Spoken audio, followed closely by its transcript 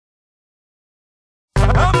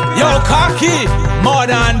Khaki,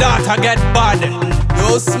 mother and daughter get bad.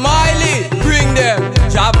 Yo, Smiley, bring them.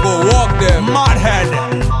 Job go walk them. Madhead.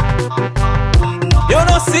 You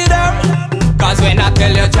no see them? Cause when I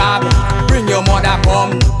tell your job, bring your mother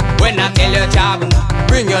come. When I tell your job,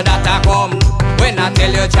 bring your daughter come. When I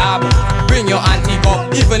tell your job, bring your auntie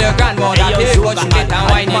come. Even your grandmother take what she get and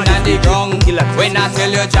whining on the ground. When I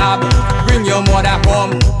tell your job, bring your mother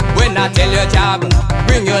come. When I tell your job,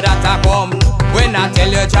 bring your daughter come. When I tell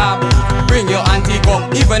your job, bring your auntie come.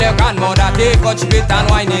 Even your grandmother take what she get and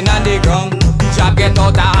whining on the ground. The job get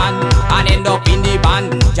out of hand and end up in the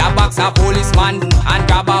band. Job box a policeman and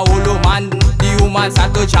grab a holo man. The woman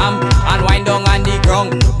start to jump and wind down on the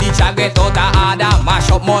ground. The job get out of order, mash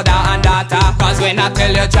up mother and daughter. Cause when I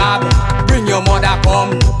tell your job, bring your mother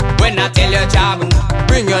come. When I tell your job,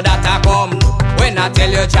 bring your daughter come. When I tell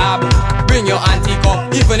your job, bring your auntie come.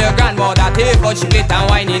 Even your grandmother take out she plate and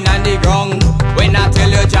whining on the ground. When I tell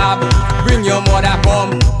your job, bring your mother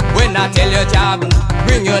come. When I tell your job,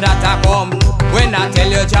 bring your daughter come. When I tell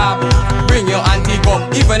your job, bring your auntie come.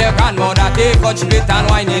 Even your grandmother take out she plate and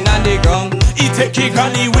whining on the ground. He take kick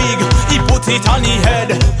on the wig, he put it on the head.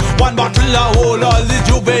 One bottle of whole, all the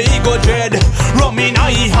juve he go dread. Rum in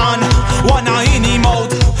his hand, one in his mouth.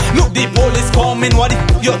 Look, the police coming, what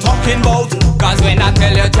you talking about? Cause when I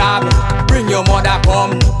tell your job, bring your mother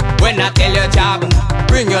come. When I tell your job,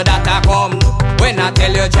 bring your daughter come. When I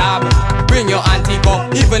tell your job, bring your auntie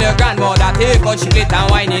come. Even your grandmother take out she plate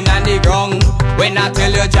and whining on the ground. When I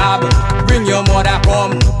tell your job, bring your mother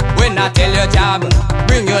come. When I tell your job,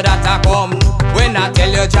 bring your daughter come. When I tell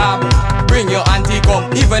your job, bring your auntie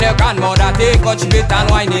come. Even your grandmother take out she plate and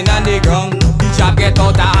whining on the ground. The job get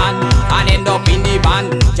out of hand and end up in the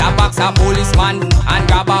band. Job box a policeman and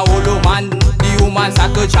grab a holo man. The woman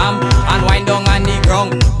start to jump and wind down on the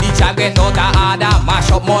ground. The job get out of order, mash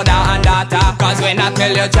up mother and daughter. Cause when I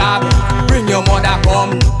tell your job, bring your mother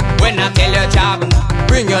come. When I tell your job,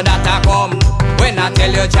 bring your daughter come. When I tell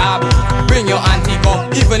your job, bring your auntie come.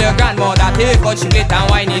 Even your grandmother take out she plate and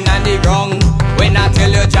whining on the ground. When I tell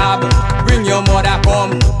your job, bring your mother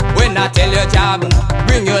come. When I tell your job,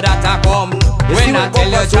 bring your daughter come. When I tell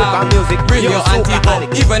your job, bring your auntie come.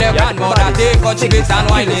 Even your grandmother take out she plate and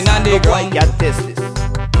whining on the ground.